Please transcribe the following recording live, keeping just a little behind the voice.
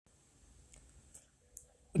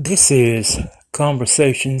This is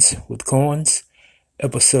Conversations with Coins,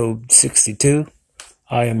 episode 62.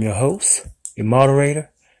 I am your host, your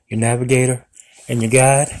moderator, your navigator, and your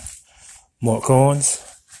guide, Mark Coins.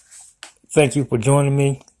 Thank you for joining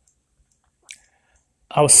me.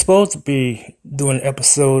 I was supposed to be doing an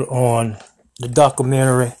episode on the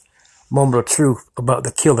documentary Moment of Truth about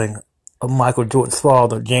the killing of Michael Jordan's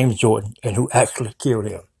father, James Jordan, and who actually killed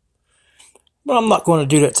him. But I'm not going to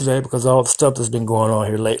do that today because of all the stuff that's been going on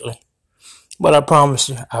here lately. But I promise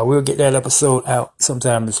you, I will get that episode out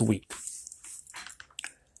sometime this week.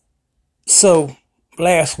 So,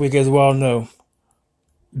 last week, as we all know,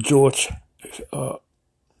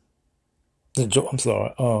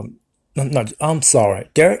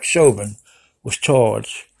 Derek Chauvin was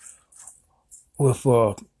charged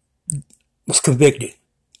was convicted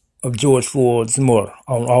of George Floyd's murder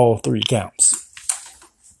on all three counts.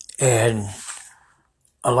 And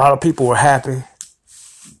a lot of people were happy.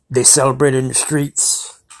 They celebrated in the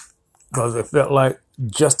streets because they felt like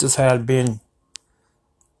justice had been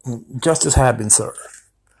served.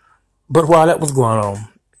 But while that was going on,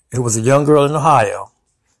 it was a young girl in Ohio,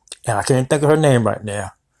 and I can't think of her name right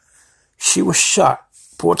now. She was shot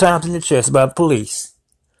 4 times in the chest by the police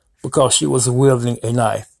because she was wielding a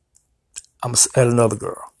knife at another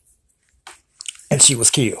girl, and she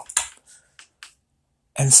was killed.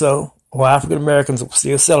 And so, while African Americans were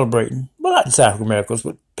still celebrating, well, not just African Americans,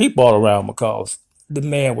 but people all around, because the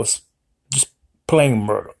man was just plain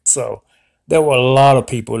murdered. So there were a lot of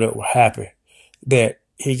people that were happy that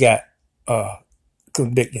he got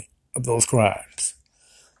convicted of those crimes.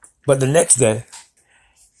 But the next day,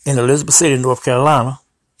 in Elizabeth City, North Carolina,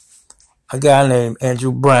 a guy named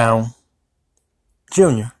Andrew Brown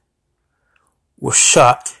Jr. was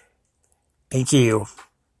shot and killed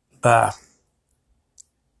by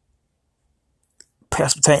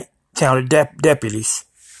Pasco County deputies.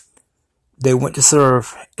 They went to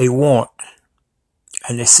serve a warrant,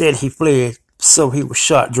 and they said he fled, so he was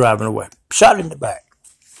shot driving away. Shot in the back.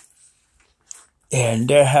 And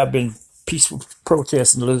there have been peaceful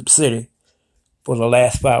protests in Elizabeth City for the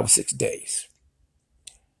last 5 or 6 days.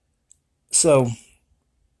 So,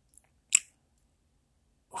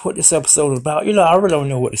 what this episode is about, I really don't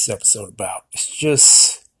know what this episode is about.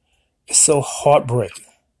 It's so heartbreaking.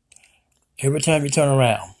 Every time you turn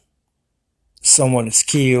around, someone is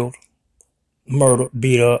killed, murdered,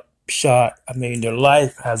 beat up, shot. Their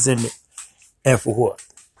life has ended. And for what?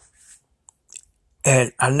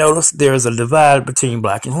 And I notice there's a divide between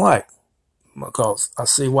black and white, because I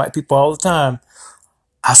see white people all the time.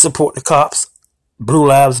 I support the cops. Blue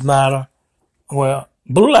lives matter. Well,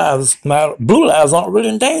 blue lives matter. Blue lives aren't really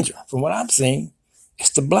in danger. From what I'm seeing, it's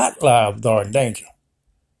the black lives that are in danger.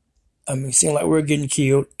 It seems like we're getting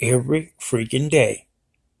killed every freaking day.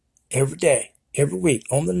 Every day. Every week.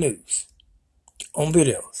 On the news. On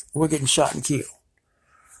videos. We're getting shot and killed.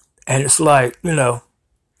 And it's like,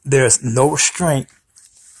 there's no restraint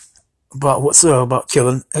whatsoever about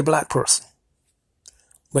killing a black person.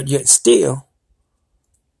 But yet still,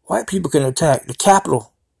 white people can attack the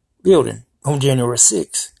Capitol building on January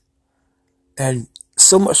 6th. And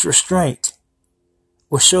so much restraint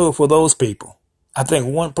was shown for those people. I think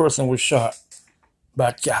one person was shot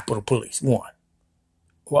by Capitol Police, one.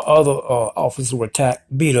 While other officers were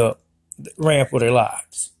attacked, beat up, ran for their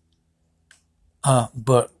lives.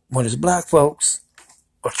 But when it's black folks,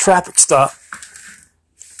 a traffic stop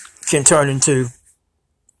can turn into,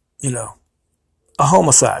 a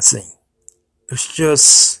homicide scene.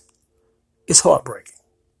 It's heartbreaking.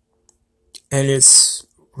 And it's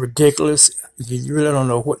ridiculous. You really don't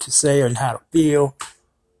know what to say and how to feel.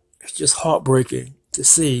 It's just heartbreaking to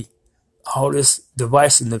see all this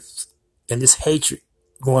divisiveness and this hatred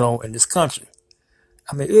going on in this country.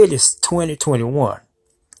 It is 2021.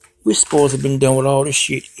 We're supposed to have been done with all this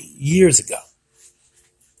shit years ago.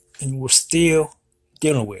 And we're still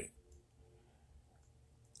dealing with it.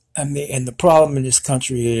 And the problem in this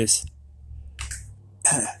country is,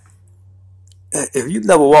 if you've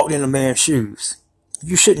never walked in a man's shoes,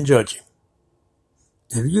 you shouldn't judge him.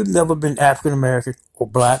 If you've never been African American or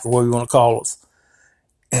black or whatever you want to call us,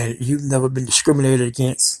 and you've never been discriminated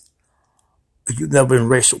against, or you've never been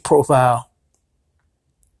racial profile,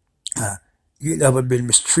 you've never been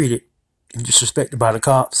mistreated and disrespected by the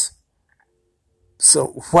cops.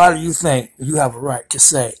 So why do you think you have a right to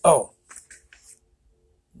say, oh,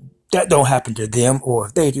 that don't happen to them, or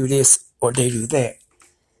if they do this or they do that?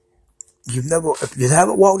 If you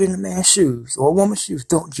haven't walked in a man's shoes or a woman's shoes,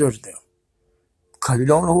 don't judge them. Because you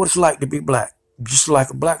don't know what it's like to be black. Just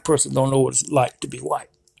like a black person don't know what it's like to be white.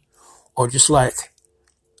 Or just like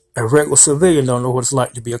a regular civilian don't know what it's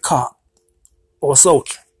like to be a cop. or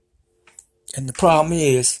soldier. And the problem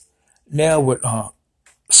is now with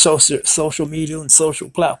social media and social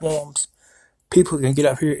platforms, people can get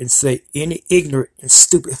up here and say any ignorant and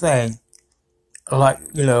stupid thing, like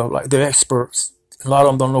like they're experts. A lot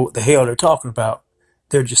of them don't know what the hell they're talking about.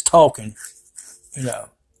 They're just talking, you know,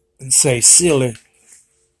 and say silly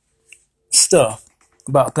stuff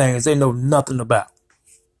about things they know nothing about.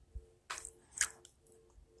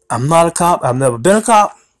 I'm not a cop. I've never been a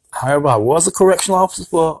cop. However, I was a correctional officer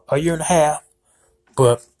for a year and a half,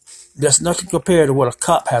 but there's nothing compared to what a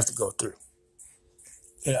cop has to go through.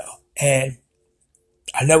 And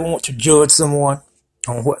I never want to judge someone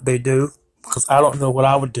on what they do because I don't know what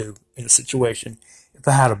I would do in a situation if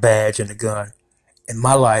I had a badge and a gun in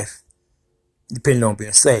my life, depending on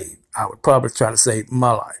being saved. I would probably try to save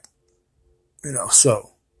my life.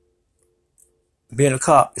 So being a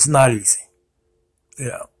cop is not easy.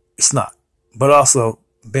 It's not. But also,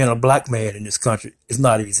 being a black man in this country is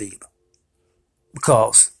not easy either.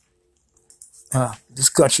 Because this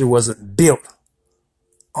country wasn't built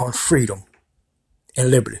on freedom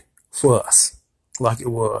and liberty for us like it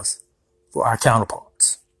was for our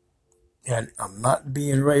counterparts. And I'm not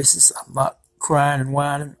being racist. I'm not crying and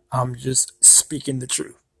whining. I'm just speaking the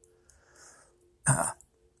truth.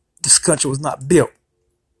 This country was not built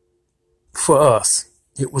for us.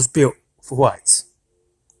 It was built for whites.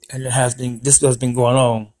 And this has been going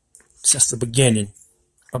on since the beginning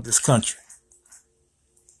of this country.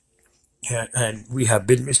 And we have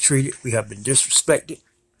been mistreated. We have been disrespected.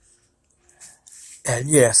 And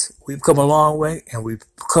yes, we've come a long way and we've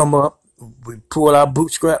come up. We pulled our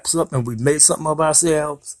bootstraps up and we made something of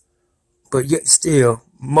ourselves. But yet still,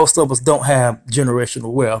 most of us don't have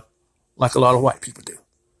generational wealth like a lot of white people do.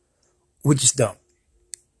 We just don't.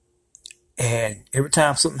 And every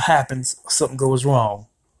time something happens, something goes wrong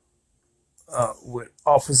with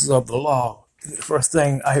officers of the law, the first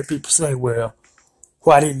thing I hear people say, well,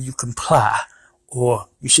 why didn't you comply? Or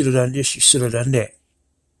you should have done this, you should have done that.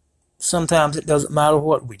 Sometimes it doesn't matter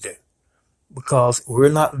what we do because we're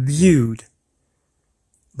not viewed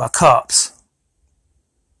by cops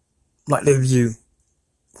like they view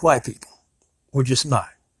white people. We're just not.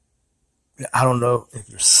 I don't know if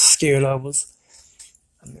you're scared of us.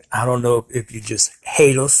 I don't know if you just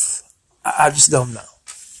hate us. I just don't know.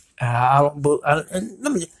 I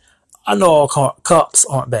know all cops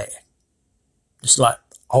aren't bad. Just like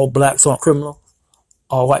all blacks aren't criminal,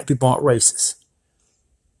 all white people aren't racist.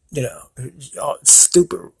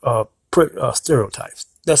 Stupid stereotypes.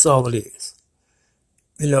 That's all it is.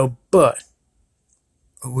 But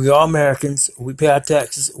we are Americans. We pay our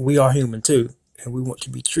taxes. We are human too, and we want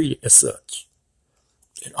to be treated as such.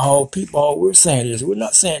 And all we're saying is, we're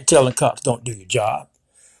not telling cops don't do your job.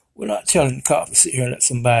 We're not telling the cops to sit here and let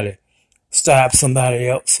somebody stab somebody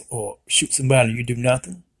else or shoot somebody and you do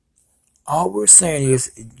nothing. All we're saying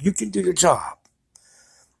is you can do your job,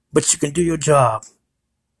 but you can do your job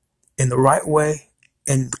in the right way,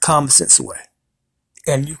 in the common sense way.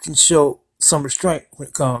 And you can show some restraint when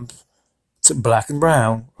it comes to black and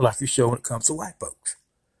brown, like you show when it comes to white folks.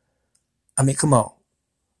 I mean, come on.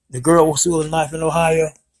 The girl was with a knife in Ohio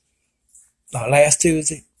last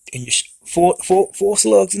Tuesday, and you four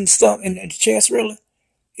slugs in the stomach, in the chest, really?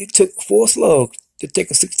 It took 4 slugs to take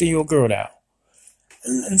a 16-year-old girl down.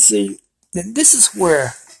 And see, this is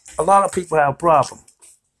where a lot of people have a problem.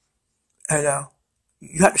 And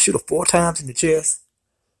you have to shoot her 4 times in the chest.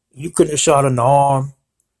 You couldn't have shot her in the arm.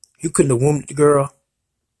 You couldn't have wounded the girl.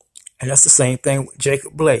 And that's the same thing with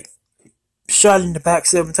Jacob Blake. Shot in the back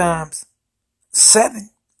 7 times. 7?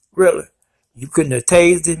 Really? You couldn't have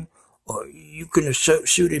tased him, or you couldn't have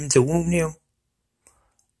shoot him to wound him.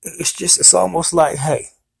 It's almost like, hey,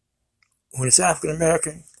 when it's African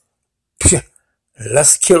American,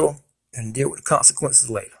 let's kill him and deal with the consequences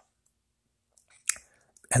later.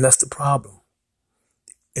 And that's the problem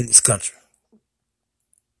in this country.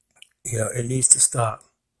 It needs to stop.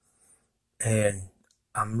 And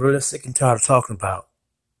I'm really sick and tired of talking about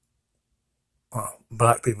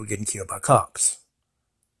black people getting killed by cops.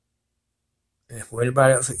 And for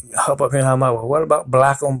anybody else hop up here and I'm like, well, what about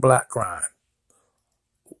black on black crime?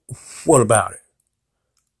 What about it?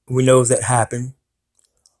 We know that happen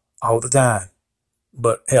all the time.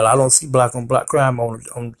 But hell, I don't see black on black crime on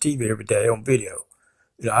TV every day on video.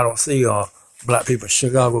 I don't see black people in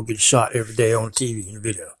Chicago getting shot every day on TV and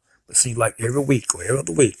video. But it seems like every week or every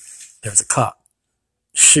other week, there's a cop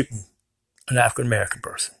shooting an African American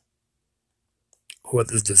person,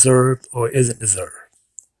 whether it's deserved or isn't deserved.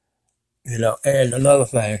 And another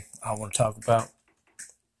thing I want to talk about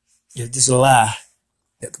is this lie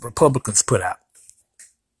that the Republicans put out,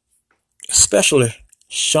 especially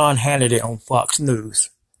Sean Hannity on Fox News,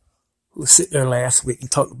 who sit there last week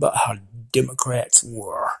and talked about how Democrats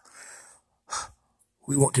were.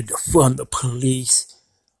 We want to defund the police.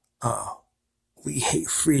 We hate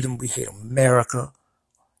freedom. We hate America.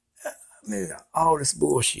 I mean, all this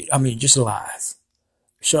bullshit. I mean, just lies.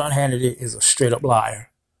 Sean Hannity is a straight up liar.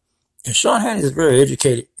 And Sean Hannity is a very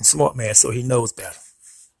educated and smart man, so he knows better.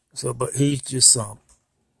 So, but he's just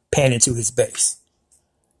panning to his base.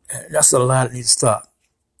 And that's a lie that needs to stop.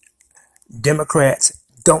 Democrats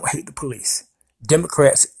don't hate the police.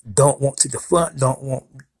 Democrats don't want to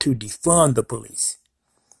defund the police.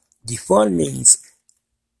 Defund means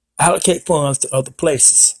allocate funds to other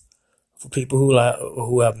places for people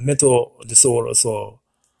who have mental disorders or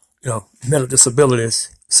mental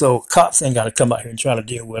disabilities. So cops ain't got to come out here and try to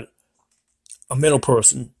deal with a mental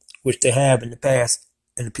person, which they have in the past,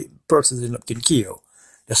 and the persons end up getting killed.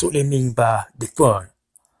 That's what they mean by defund.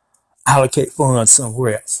 Allocate funds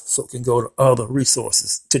somewhere else so it can go to other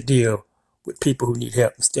resources to deal with people who need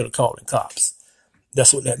help instead of calling cops.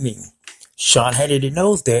 That's what that means. Sean Hannity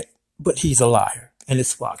knows that, but he's a liar, and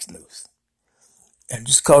it's Fox News. And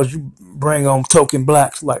just because you bring on token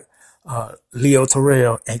blacks like Leo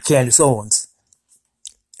Terrell and Candace Owens,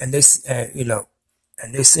 and they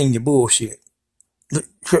sing your bullshit. Look,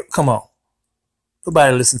 come on,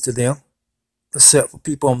 nobody listens to them except for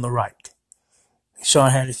people on the right.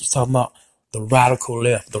 Sean Hannity's talking about the radical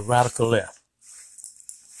left. The radical left.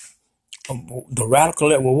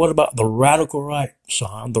 Well, what about the radical right,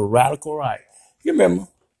 Sean? The radical right. You remember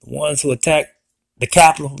the ones who attacked the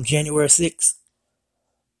Capitol on January 6th?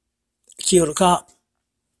 Killed a cop?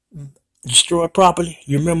 Destroyed property?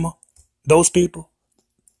 You remember those people?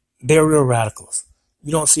 They're real radicals.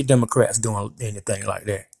 You don't see Democrats doing anything like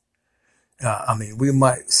that. I mean, we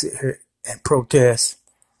might sit here and protest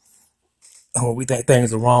when we think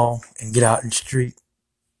things are wrong and get out in the street.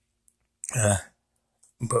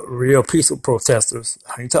 But real peaceful protesters,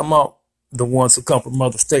 I ain't talking about the ones who come from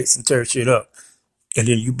other states and tear shit up, and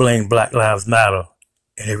then you blame Black Lives Matter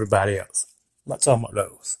and everybody else. I'm not talking about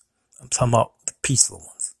those. I'm talking about the peaceful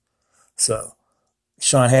ones. So,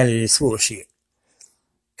 Sean Hannity is full of shit.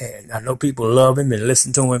 And I know people love him and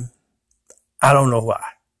listen to him. I don't know why.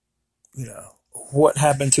 What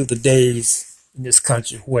happened to the days in this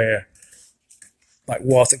country where, like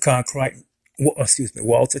Walter Cronkite,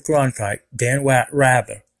 Dan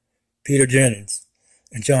Rather, Peter Jennings,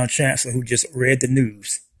 and John Chancellor, who just read the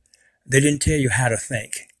news, they didn't tell you how to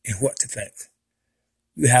think and what to think.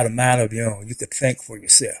 You had a mind of your own. You could think for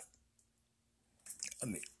yourself. I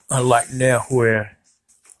mean, unlike now where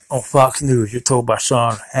on Fox News you're told by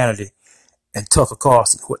Sean Hannity and Tucker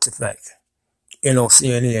Carlson what to think. And on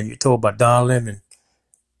CNN you're told by Don Lemon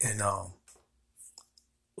and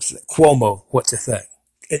Cuomo what to think.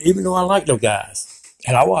 And even though I like those guys,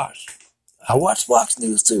 and I watch Fox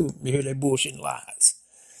News too, you hear their bullshit and lies.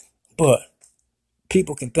 But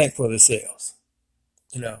people can think for themselves.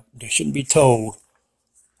 They shouldn't be told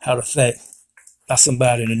how to think by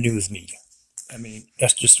somebody in the news media. I mean,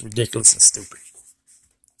 that's just ridiculous and stupid.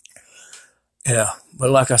 Yeah, but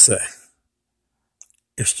like I say,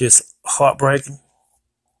 it's just heartbreaking.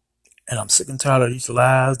 And I'm sick and tired of these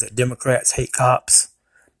lies that Democrats hate cops.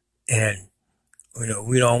 And,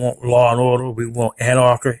 we don't want law and order. We want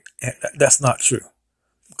anarchy. And that's not true.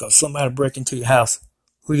 Because somebody break into your house,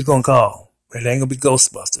 who you going to call? It ain't going to be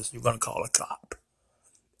Ghostbusters. You're going to call a cop.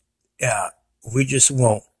 Yeah, we just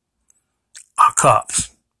want our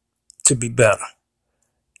cops to be better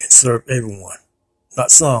and serve everyone.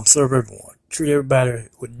 Not some, serve everyone. Treat everybody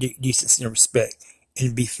with decency and respect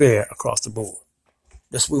and be fair across the board.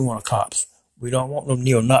 That's what we want cops. We don't want no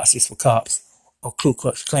neo-Nazis for cops or Ku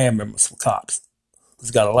Klux Klan members for cops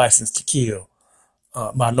who's got a license to kill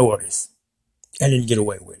minorities and then get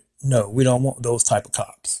away with it. No, we don't want those type of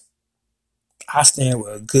cops. I stand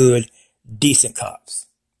with good, decent cops.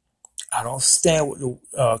 I don't stand with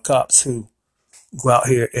the cops who go out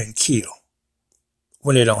here and kill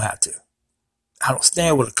when they don't have to. I don't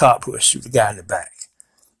stand with a cop who will shoot a guy in the back.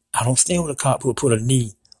 I don't stand with a cop who will put a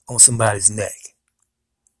knee on somebody's neck.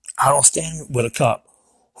 I don't stand with a cop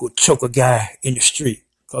who will choke a guy in the street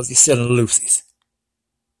because he's selling loosies.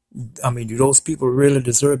 I mean, do those people really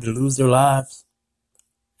deserve to lose their lives?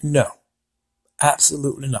 No,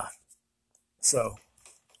 absolutely not. So,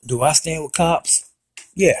 do I stand with cops?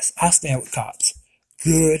 Yes, I stand with cops.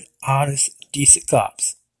 Good, honest, decent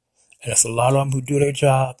cops. And there's a lot of them who do their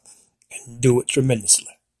job and do it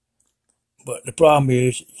tremendously. But the problem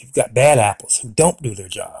is you've got bad apples who don't do their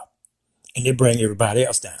job and they bring everybody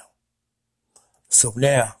else down. So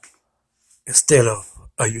now, instead of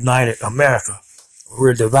a united America,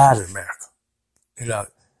 we're a divided America. You know,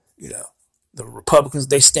 you know, the Republicans,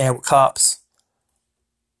 they stand with cops,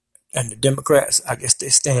 and the Democrats, I guess they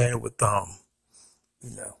stand with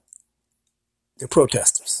you know, the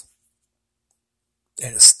protesters.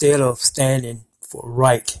 And instead of standing for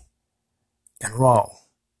right and wrong,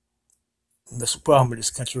 and that's the problem with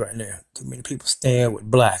this country right now. Too many people stand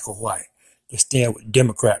with black or white. They stand with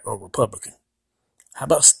Democrat or Republican. How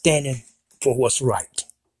about standing for what's right?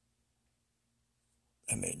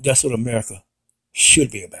 I mean, that's what America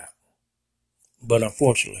should be about. But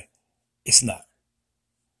unfortunately, it's not.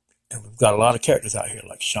 And we've got a lot of characters out here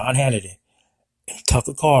like Sean Hannity and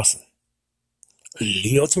Tucker Carlson,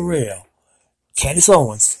 Leo Terrell, Candace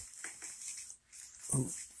Owens, who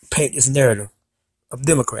paint this narrative of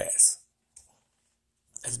Democrats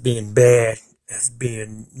as being bad, as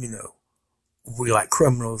being, we like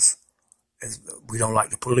criminals, as we don't like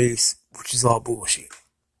the police, which is all bullshit.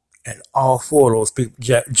 And all four of those people,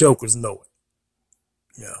 jokers, know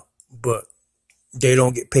it, but they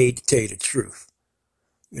don't get paid to tell you the truth.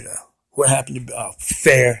 What happened to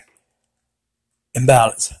fair and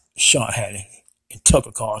balanced Sean Hannity and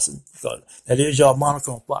Tucker Carlson? Because that is y'all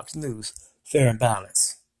moniker on Fox News, fair and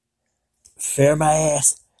balanced. Fair my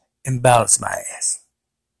ass and balance my ass.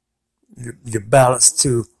 You're balanced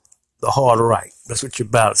to the hard right. That's what you're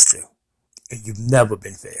balanced to. And you've never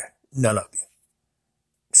been fair. None of you.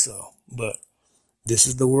 So, but this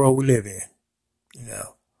is the world we live in.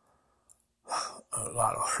 A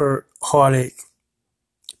lot of hurt, heartache,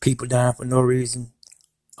 people dying for no reason,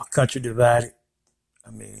 a country divided.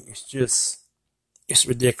 I mean, it's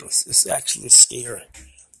ridiculous. It's actually scary.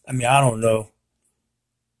 I mean, I don't know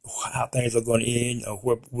how things are going to end or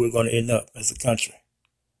where we're going to end up as a country.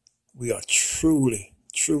 We are truly,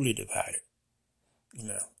 truly divided.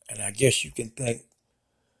 And I guess you can thank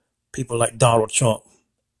people like Donald Trump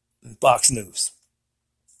and Fox News.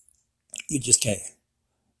 You just can't.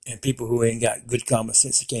 And people who ain't got good common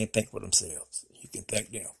sense, you can't think for themselves. You can thank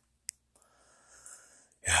them.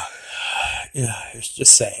 Yeah, it's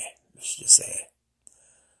just sad. It's just sad.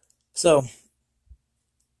 So,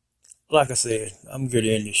 like I said, I'm going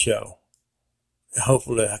to end the show. And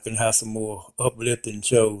hopefully I can have some more uplifting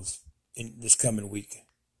shows in this coming week.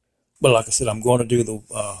 But like I said, I'm going to do the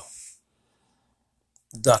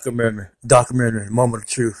documentary, Moment of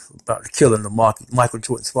Truth, about the killing of Michael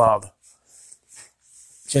Jordan's father,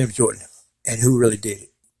 James Jordan, and who really did it.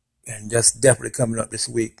 And that's definitely coming up this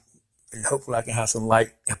week. And hopefully I can have some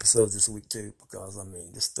light episodes this week too, because I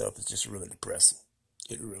mean, this stuff is just really depressing.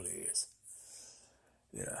 It really is.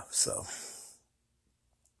 So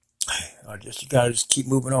you gotta just keep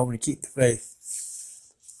moving on and keep the faith.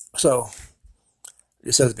 So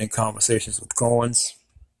this has been Conversations with Coins.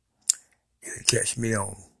 You can catch me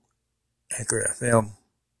on Anchor FM,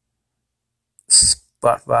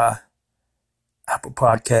 Spotify, Apple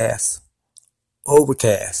Podcasts,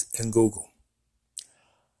 Overcast, and Google.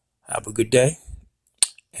 Have a good day,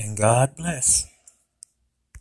 and God bless.